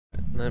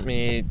Let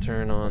me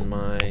turn on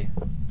my...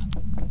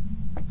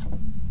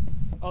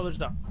 Oh, there's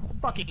the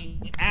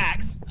fucking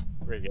axe.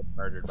 We're gonna get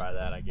murdered by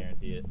that, I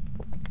guarantee it.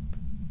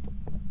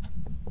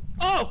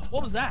 Oh,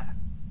 what was that?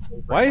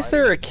 Why is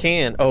there a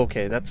can? Oh,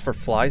 okay, that's for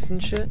flies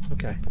and shit?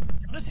 Okay.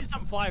 You want to see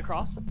something fly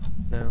across?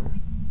 No.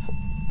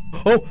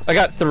 Oh, I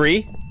got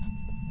 3.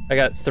 I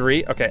got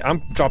 3. Okay,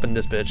 I'm dropping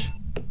this bitch.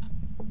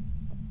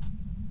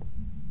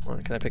 Hold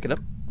on, can I pick it up?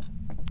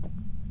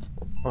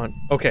 Hold on.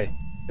 Okay.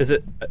 Is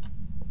it...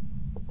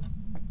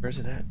 where's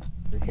it at?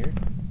 Right here?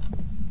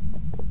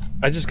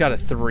 I just got a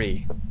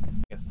 3.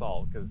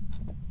 Assault, because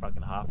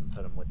fucking hop and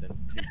put them within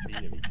 2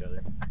 feet of each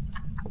other.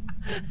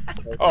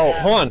 Oh,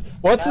 hold on.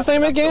 What's his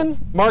name again?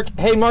 Mark.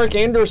 Hey, Mark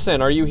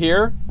Anderson, are you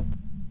here?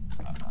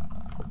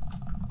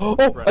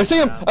 Oh, I see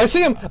him! I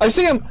see him! I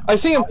see him! I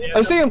see him!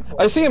 I see him!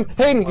 I see him!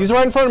 Hayden, he's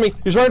right in front of me!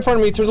 He's right in front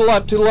of me! To the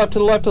left! To the left! To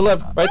the left! To the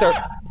left! Right there!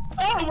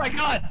 Oh my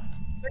god!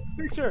 Take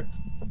a picture!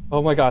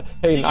 Oh my god!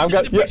 Hayden, I've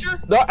got. The picture?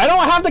 No, I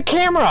don't have the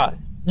camera!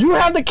 You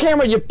have the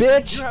camera, you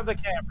bitch! You have the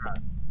camera!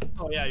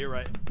 Oh yeah, you're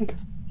right.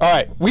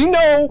 Alright, we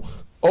know.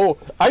 Oh,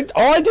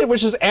 all I did was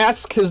just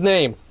ask his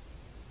name.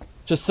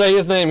 Just say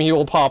his name, he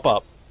will pop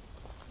up.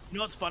 You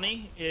know what's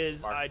funny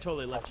is I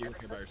totally left you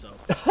here by yourself.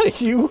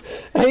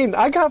 Hayden,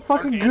 I got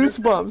fucking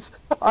goosebumps.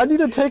 I need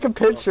to take a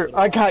picture.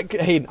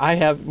 Hayden, I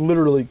have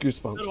literally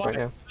goosebumps right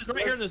now. He's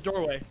right here in this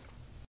doorway.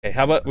 Okay,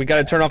 how about we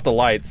gotta turn off the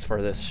lights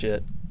for this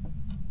shit.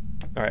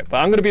 Alright,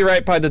 but I'm gonna be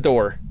right by the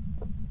door.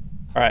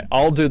 Alright,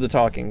 I'll do the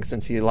talking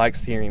since he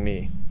likes hearing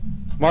me.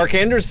 Mark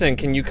Anderson,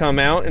 can you come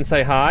out and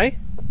say hi?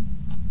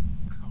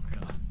 Oh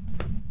god.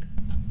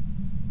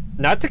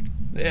 Not to...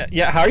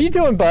 Yeah, how are you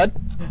doing, bud?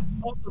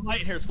 Oh, the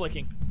light here is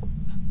flicking.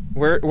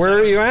 Where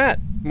are you at,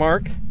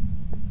 Mark?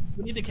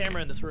 We need the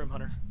camera in this room,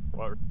 Hunter.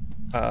 What?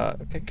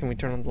 Okay, can we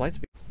turn on the lights?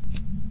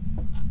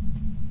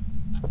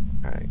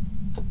 Alright.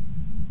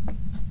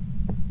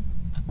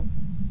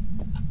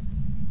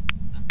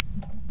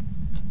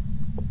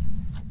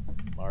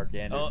 Mark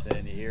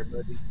Anderson, you here,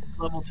 buddy?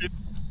 Level 2.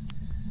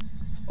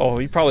 Oh,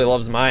 he probably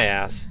loves my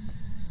ass.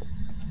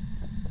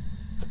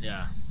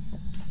 Yeah.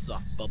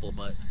 Soft bubble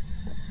butt.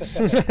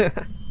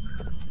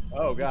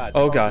 Oh god.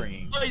 Oh god.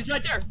 Oh, he's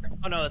right there.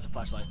 Oh no, that's a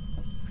flashlight.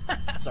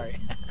 Sorry.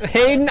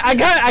 Hayden, I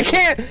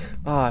can't.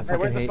 Oh, I Hey, fucking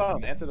where's the hate.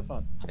 phone? Answer the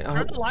phone.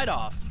 Turn the light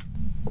off.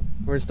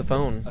 Where's the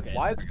phone? Okay.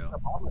 Why is there we there go. a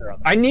thermometer on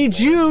the I need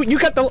you. You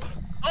got the.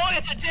 Oh,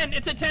 it's a 10.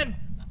 It's a 10.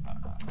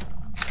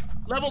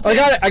 Level 10. I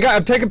got it.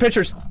 I'm taking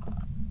pictures.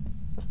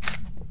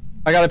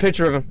 I got a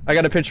picture of him. I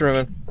got a picture of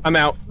him. I'm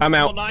out. I'm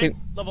out.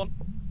 Level 9.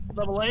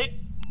 Level 8.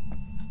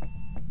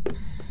 All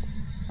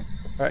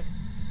right.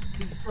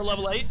 He's still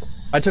level 8.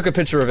 I took a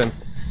picture of him.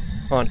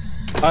 Hold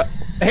on.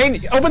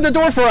 Hayden, open the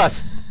door for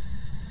us.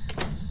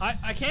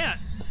 I can't.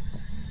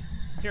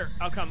 Here,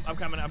 I'll come. I'm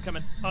coming.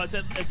 Oh, it's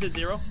at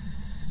 0.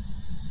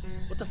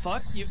 What the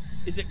fuck?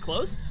 Is it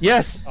closed?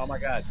 Yes. Oh my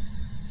god.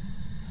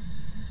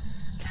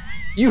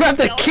 You have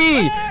the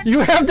key. You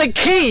have the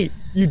key.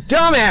 You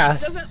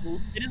dumbass.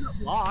 It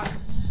isn't locked.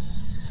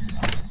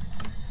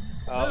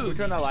 Who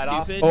turned that light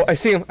off? Oh, I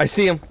see him. I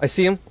see him. I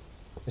see him.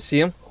 I see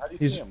him. How do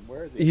you see him?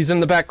 Where is he? He's in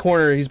the back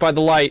corner. He's by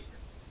the light.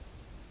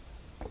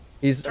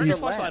 Turn your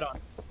flashlight on.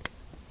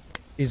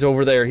 He's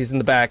over there. He's in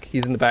the back.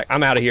 He's in the back.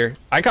 I'm out of here.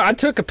 I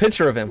took a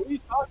picture of him. What are you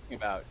talking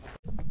about?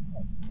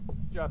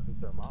 You dropped the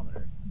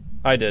thermometer.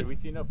 I did. We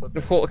see no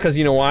footprints. Because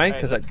you know why?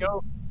 Hey, let's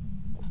go.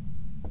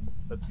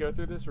 Let's go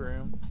through this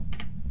room.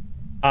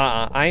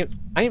 I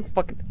ain't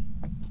fucking.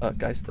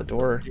 Guys, the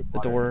door. The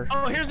door.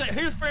 Oh, here's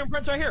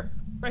fingerprints right here.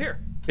 Right here.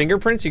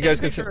 Fingerprints. You guys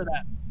can see. Take a picture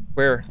of that.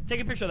 Where? Take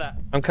a picture of that.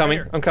 I'm coming.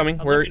 Right I'm coming.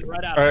 I'm Where? looking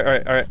right at All it.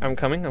 right. All right. I'm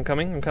coming. I'm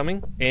coming. I'm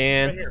coming.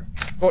 And. Right here.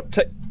 Oh,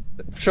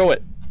 show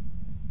it.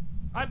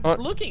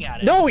 I'm looking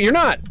at it. No, you're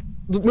not.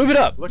 Move it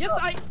up. Yes,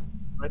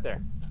 right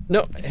there.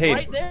 No. It's Hey.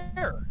 right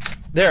there.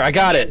 There. I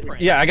got it.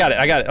 Yeah, I got it.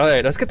 I got it. All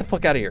right. Let's get the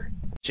fuck out of here.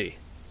 Gee.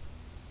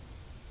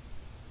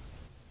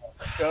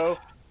 Go.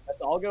 Let's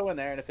all go in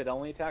there, and if it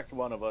only attacks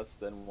one of us,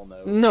 then we'll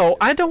know. No,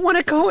 I don't want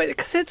to go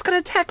because it's gonna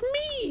attack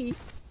me.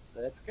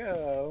 Let's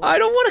go. I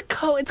don't want to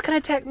go. It's gonna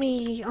attack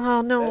me.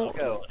 Oh no. Let's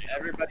go.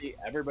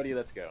 Everybody,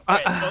 let's go.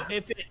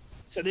 Okay,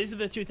 so these are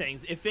the two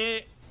things. If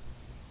it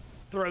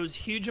throws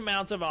huge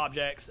amounts of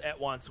objects at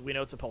once, we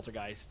know it's a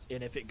poltergeist.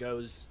 And if it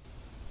goes...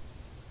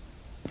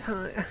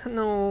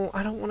 No,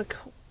 I don't want to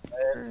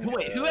go.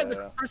 Wait, who has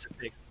the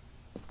crucifix?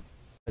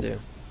 I do.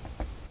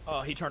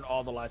 Oh, he turned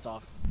all the lights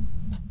off.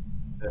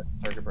 The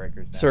circuit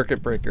breakers. Now.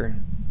 Circuit breaker.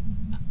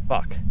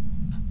 Fuck.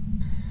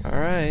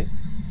 Alright.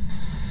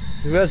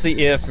 Who has the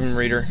EFM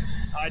reader?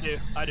 I do.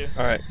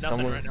 Alright.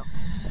 Nothing right now.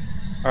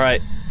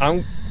 Alright.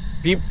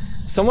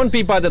 Someone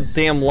be by the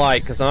damn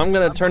light, because I'm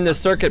gonna turn this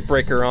circuit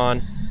breaker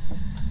on.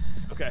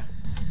 Okay.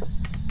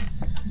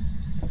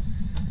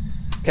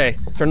 Okay,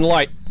 turn the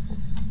light.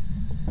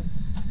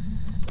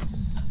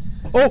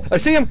 Oh, I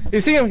see him! You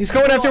see him! He's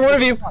going after one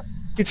of you!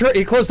 He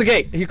closed the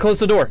gate. He closed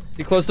the door.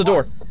 He closed the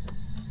door.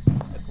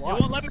 It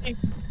won't let me.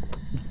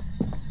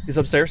 He's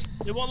upstairs.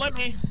 It won't let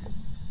me.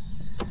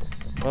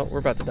 Well, we're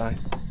about to die.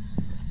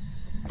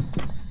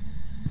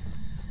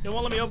 It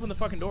won't let me open the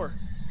fucking door.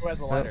 Who has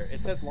the lighter?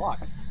 It says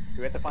locked. Do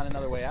we have to find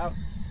another way out?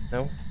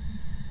 No.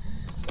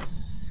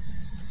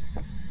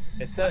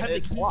 It says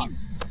it's locked.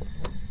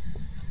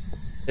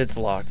 It's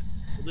locked.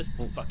 Well, this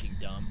is fucking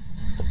dumb.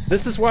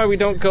 This is why we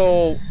don't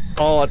go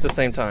all at the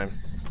same time.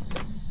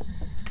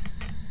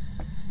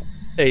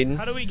 Aiden.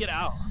 How do we get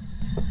out?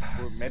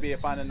 Or maybe you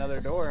find another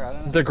door. I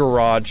don't know. The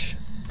garage.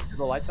 Did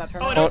the lights not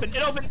turn Oh, on? it opened.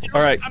 It opened.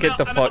 All right, I'm get out,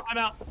 the fuck. I'm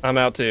out. I'm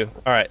out too.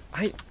 All right,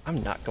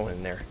 I'm not going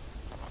in there.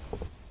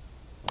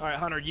 All right,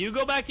 Hunter, you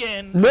go back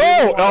in.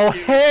 No! Oh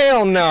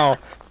hell no!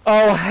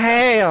 Oh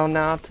hell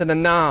no to the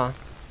nah.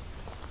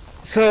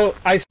 So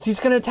he's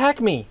gonna attack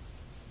me.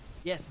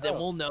 Yes, then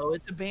we'll know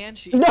it's a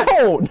banshee.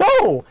 No,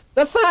 no,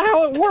 that's not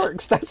how it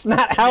works. That's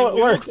not how it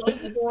works.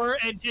 Close the door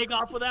and take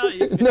off without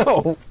you.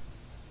 No.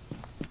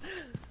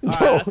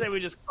 Alright, I say we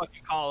just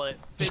fucking call it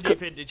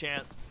 50-50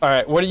 chance.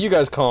 Alright, what are you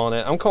guys calling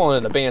it? I'm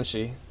calling it a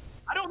banshee.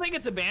 I don't think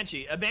it's a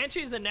banshee. A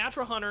banshee is a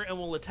natural hunter and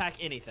will attack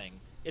anything.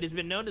 It has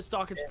been known to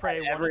stalk its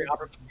prey. Every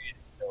opportunity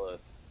to kill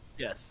us.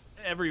 Yes,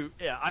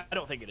 yeah, I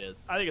don't think it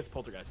is. I think it's a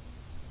poltergeist.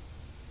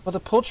 Well, the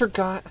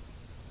poltergeist.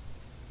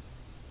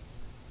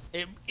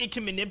 It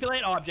can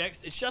manipulate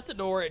objects. It shut the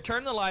door. It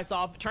turned the lights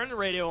off. It turned the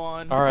radio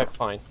on. Alright,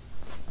 fine.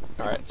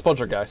 Alright, it's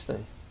poltergeist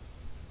then.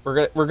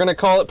 We're gonna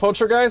call it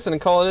poltergeist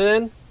and call it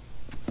in?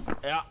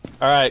 Yeah.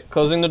 Alright,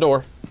 closing the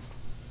door.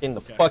 Getting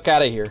the fuck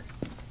out of here.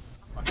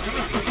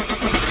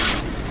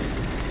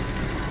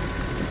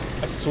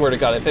 I swear to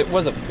God, if it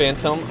was a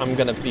phantom, I'm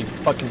gonna be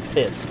fucking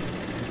pissed.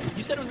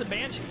 You said it was a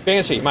banshee.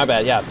 Banshee, my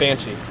bad, yeah,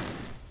 banshee.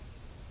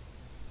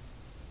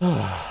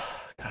 Oh,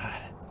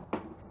 God.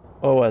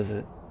 What was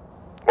it?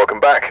 Welcome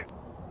back.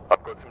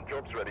 I've got some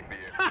jobs ready for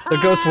you. The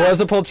ghost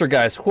was a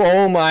poltergeist.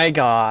 Oh my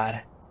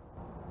God.